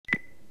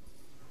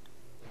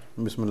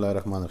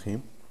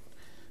Bismillahirrahmanirrahim.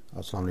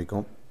 Assalamu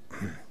alaikum.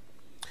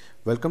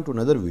 Welcome to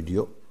another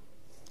video.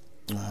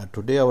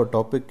 Today our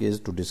topic is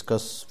to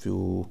discuss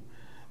few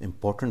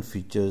important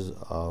features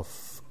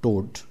of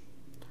Toad,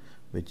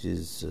 which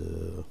is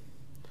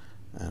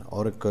an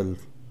Oracle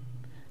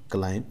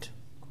client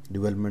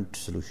development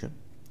solution,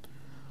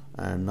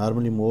 and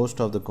normally most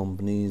of the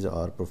companies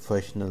or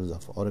professionals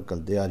of Oracle,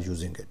 they are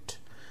using it,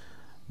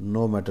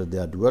 no matter they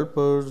are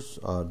developers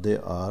or they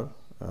are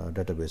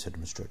database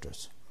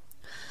administrators.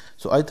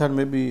 So I thought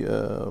maybe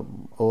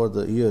over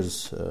the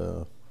years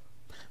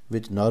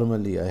which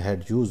normally I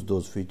had used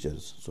those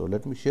features, so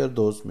let me share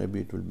those,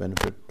 maybe it will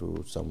benefit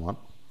to someone.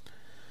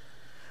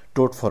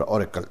 Toad for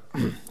Oracle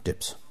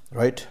tips,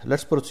 right?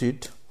 Let's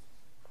proceed.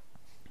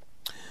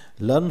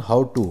 Learn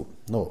how to.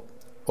 No,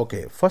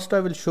 okay, first I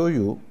will show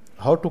you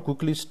how to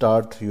quickly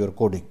start your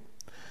coding.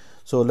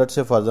 So let's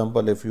say, for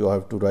example, if you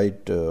have to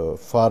write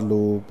for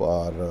loop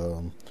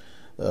or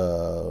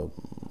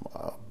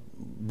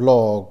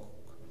blog,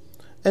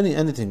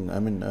 anything, I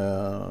mean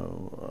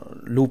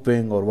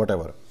looping or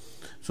whatever.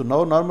 So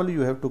now normally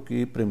you have to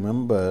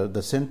remember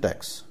the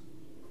syntax.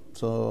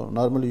 So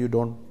normally you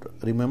don't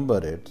remember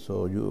it,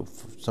 so you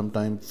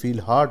sometimes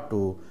feel hard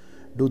to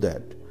do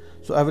that.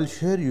 So I will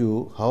share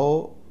you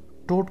how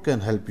Toad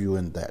can help you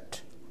in that,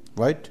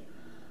 right?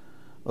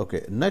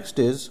 Okay, next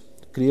is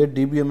create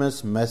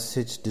DBMS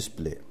Message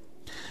Display.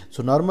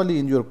 So normally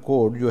in your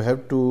code you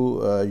have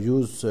to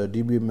use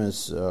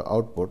DBMS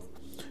output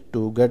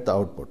to get the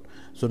output.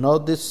 So now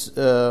this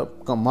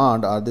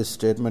command or this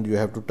statement you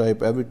have to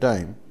type every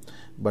time,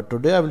 but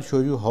today I will show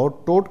you how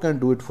Toad can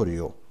do it for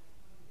you.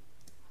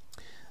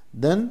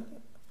 Then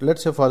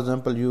let's say, for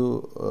example,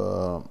 you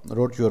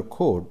wrote your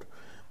code,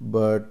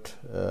 but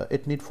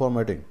it needs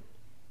formatting,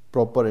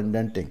 proper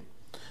indenting.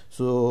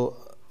 So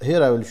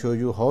here I will show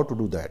you how to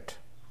do that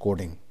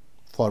coding,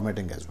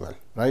 formatting as well,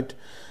 right?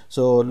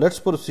 So let's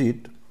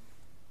proceed.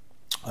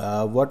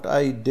 What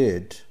I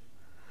did,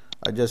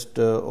 I just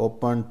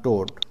opened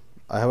Toad.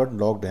 I haven't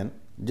logged in,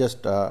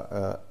 just in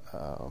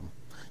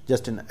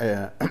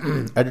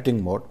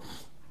editing mode.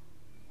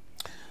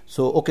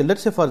 So okay,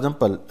 let's say, for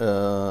example,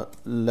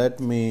 let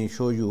me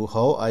show you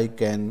how I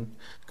can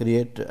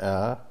create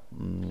a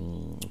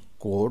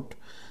code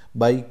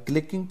by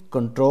clicking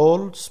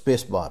Control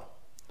Spacebar.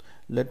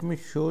 Let me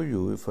show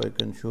you if I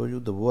can show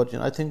you the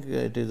version. I think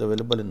it is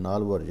available in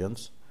all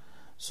versions.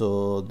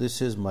 So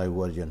this is my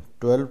version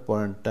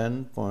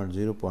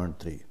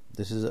 12.10.0.3.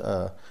 This is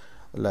a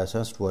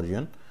licensed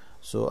version.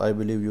 So I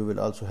believe you will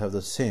also have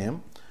the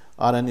same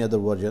or any other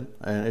version,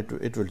 and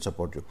it will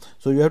support you.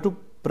 So you have to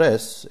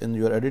press in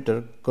your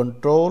editor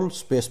Control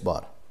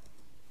Spacebar.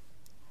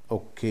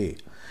 Okay,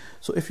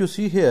 so if you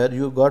see here,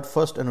 you got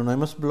first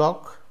anonymous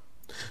block.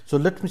 So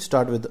let me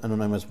start with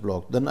anonymous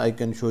block, then I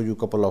can show you a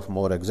couple of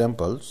more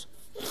examples.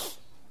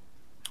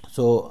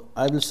 So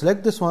I will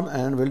select this one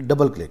and will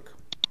double click.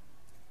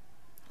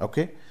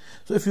 Okay,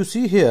 so if you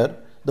see here,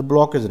 the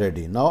block is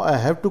ready. Now I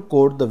have to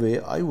code the way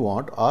I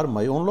want or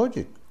my own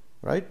logic,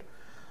 right?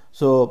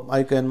 So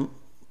I can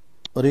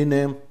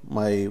rename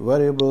my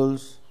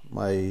variables,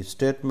 my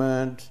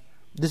statement.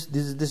 This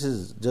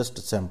is just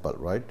a sample,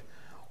 right?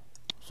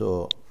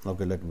 So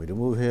okay, let me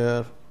remove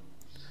here,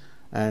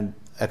 and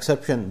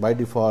exception by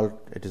default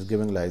it is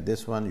giving like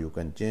this one. You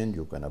can change,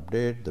 you can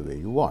update the way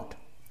you want,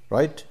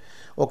 right?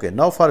 Okay,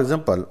 now for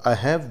example, I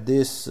have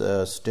this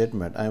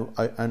statement,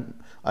 and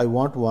I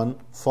want one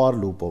for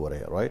loop over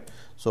here, right?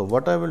 So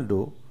what I will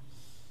do,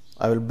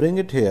 I will bring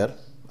it here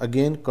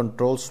again,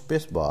 Control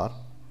Spacebar,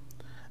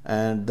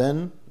 and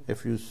then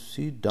if you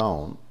see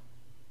down,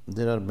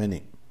 there are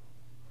many,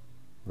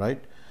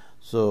 right?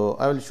 So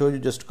I will show you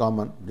just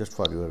common, just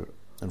for your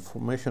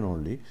information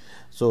only.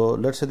 So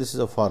let's say this is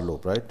a for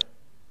loop, right?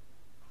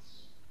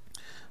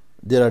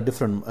 There are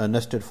different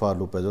nested for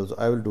loop as well. So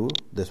I will do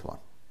this one,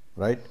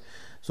 right?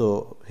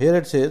 So here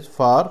it says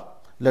for,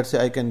 let's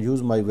say I can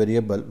use my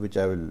variable, which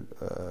I will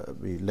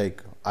be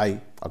like a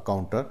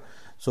counter.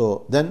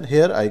 So then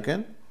here I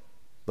can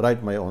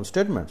write my own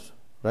statements,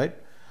 right?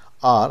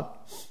 Or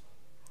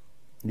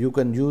you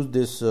can use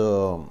this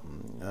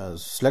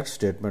select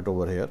statement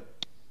over here,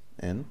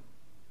 and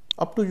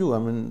up to you. I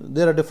mean,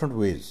 there are different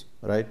ways,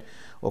 right?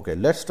 Okay,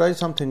 let's try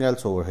something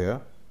else over here.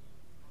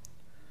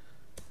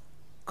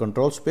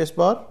 Control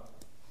Spacebar.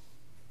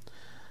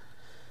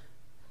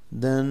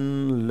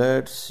 Then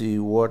let's see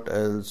what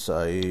else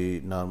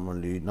I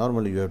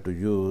normally you have to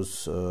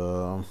use.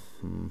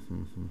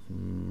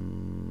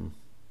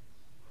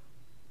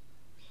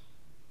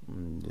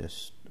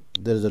 Yes,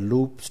 there is a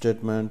loop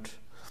statement.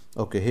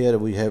 Okay, here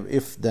we have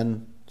if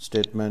then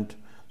statement.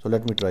 So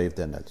let me try if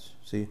then else.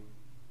 See,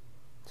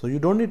 so you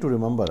don't need to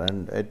remember,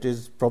 and it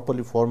is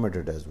properly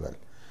formatted as well.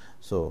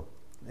 So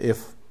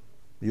if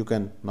you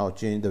can now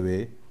change the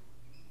way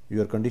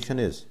your condition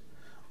is.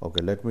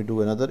 Okay, let me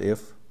do another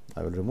if.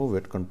 I will remove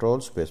it, Control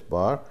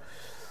Spacebar,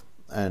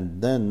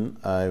 and then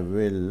I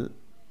will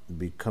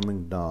be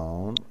coming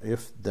down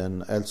if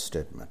then else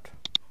statement,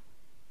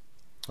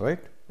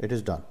 right? It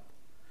is done.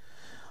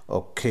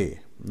 Okay,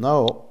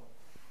 now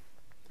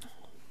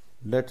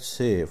let's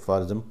say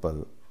for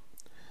example,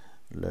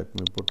 let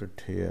me put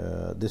it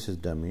here, this is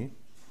dummy,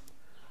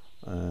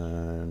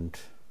 and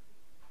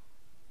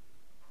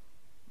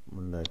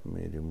let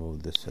me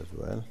remove this as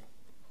well.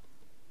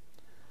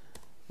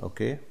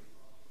 Okay,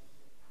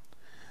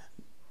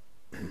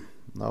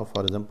 now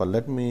for example,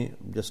 let me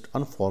just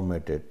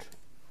unformat it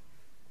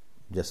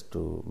just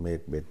to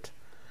make it,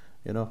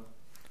 you know,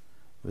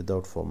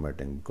 without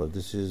formatting, because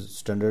this is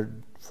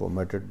standard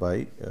formatted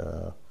by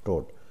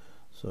Toad.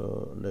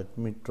 So let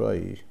me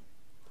try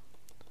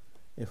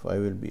if I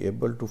will be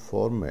able to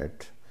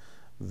format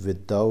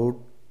without.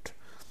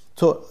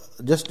 So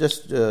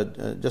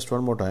just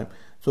one more time.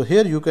 So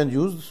here you can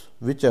use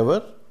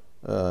whichever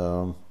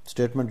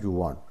statement you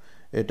want,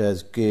 it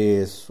as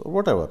case or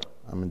whatever.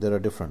 I mean, there are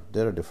different.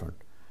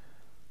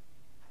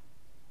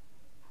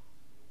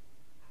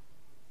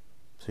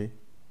 See,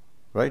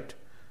 right?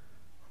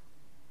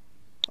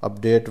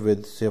 Update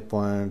with save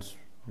points,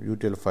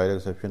 util file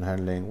exception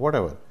handling,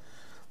 whatever.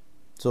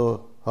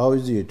 So how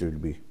easy it will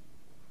be,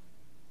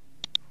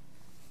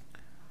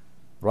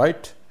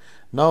 right?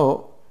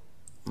 Now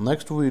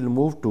next we will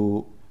move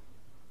to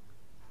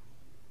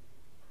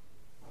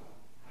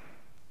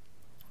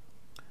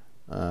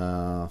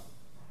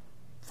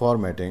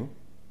formatting.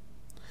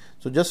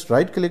 So just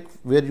right click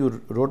where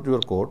you wrote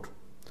your code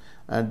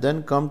and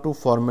then come to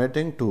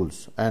formatting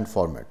tools and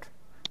format.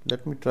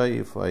 Let me try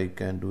if I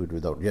can do it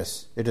without.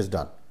 Yes, it is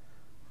done.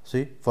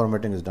 See,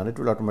 formatting is done. It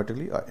will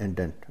automatically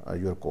indent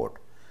your code.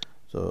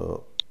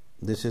 So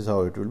this is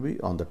how it will be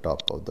on the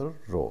top of the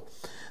row.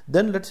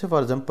 Then let's say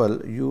for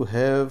example you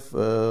have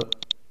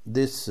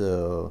this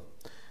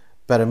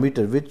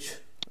parameter which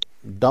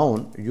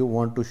down you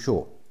want to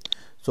show.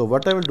 So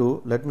what I will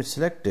do, let me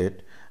select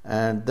it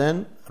and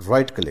then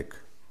right click,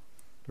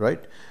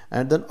 right,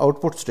 and then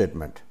output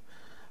statement.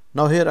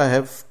 Now here I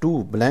have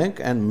two, blank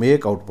and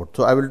make output.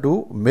 So I will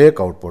do make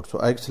output. So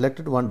I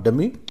selected one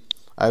dummy,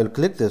 I will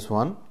click this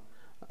one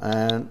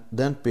and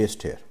then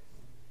paste here.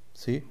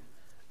 See,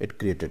 it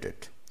created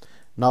it.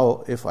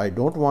 Now if I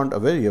don't want a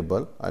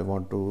variable, I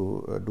want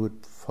to do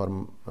it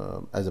from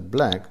as a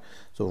blank.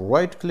 So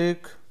right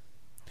click,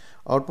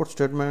 output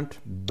statement,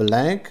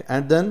 blank,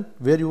 and then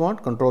where you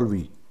want, Control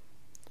V,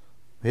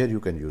 here you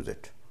can use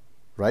it,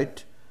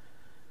 right?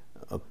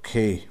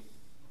 Okay,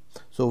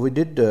 so we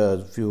did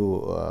a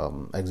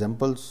few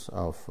examples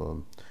of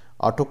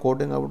auto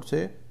coding, I would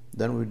say.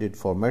 Then we did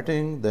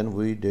formatting, then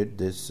we did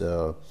this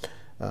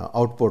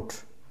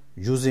output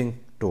using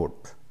Toad,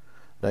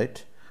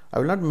 right? I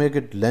will not make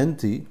it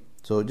lengthy,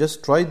 so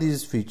just try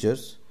these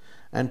features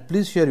and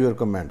please share your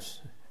comments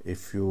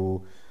if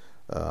you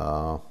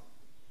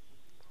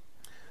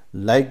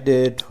liked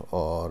it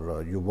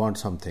or you want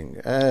something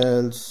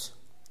else.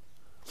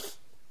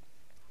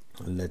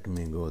 Let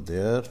me go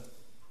there.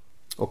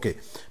 Okay,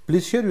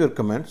 please share your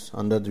comments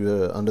under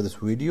this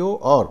video,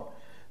 or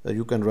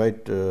you can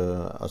write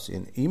us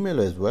in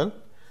email as well.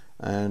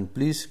 And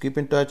please keep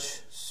in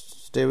touch,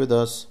 stay with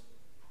us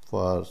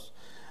for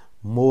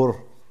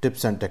more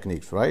tips and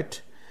techniques,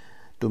 right,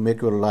 to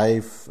make your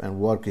life and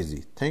work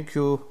easy. Thank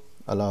you.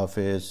 Allah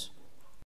Hafiz.